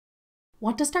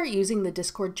Want to start using the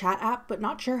Discord chat app but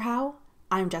not sure how?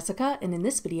 I'm Jessica, and in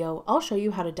this video, I'll show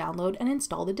you how to download and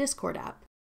install the Discord app.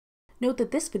 Note that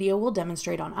this video will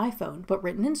demonstrate on iPhone, but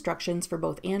written instructions for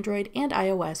both Android and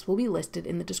iOS will be listed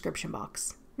in the description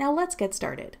box. Now let's get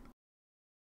started.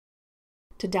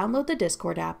 To download the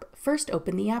Discord app, first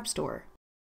open the App Store.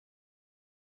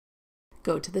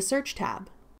 Go to the Search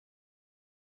tab.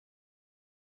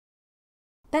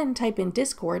 Then type in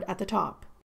Discord at the top.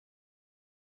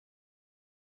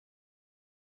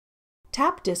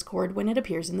 Tap Discord when it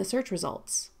appears in the search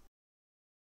results.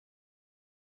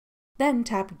 Then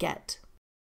tap Get.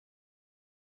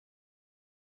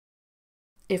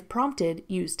 If prompted,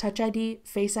 use Touch ID,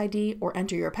 Face ID, or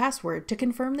enter your password to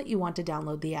confirm that you want to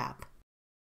download the app.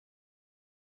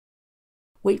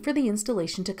 Wait for the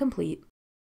installation to complete,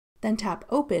 then tap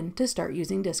Open to start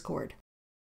using Discord.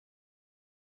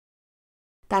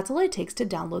 That's all it takes to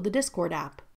download the Discord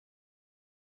app.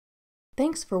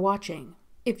 Thanks for watching.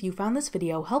 If you found this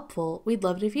video helpful, we'd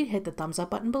love it if you'd hit the thumbs up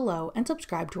button below and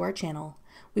subscribe to our channel.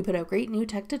 We put out great new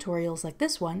tech tutorials like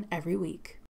this one every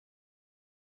week.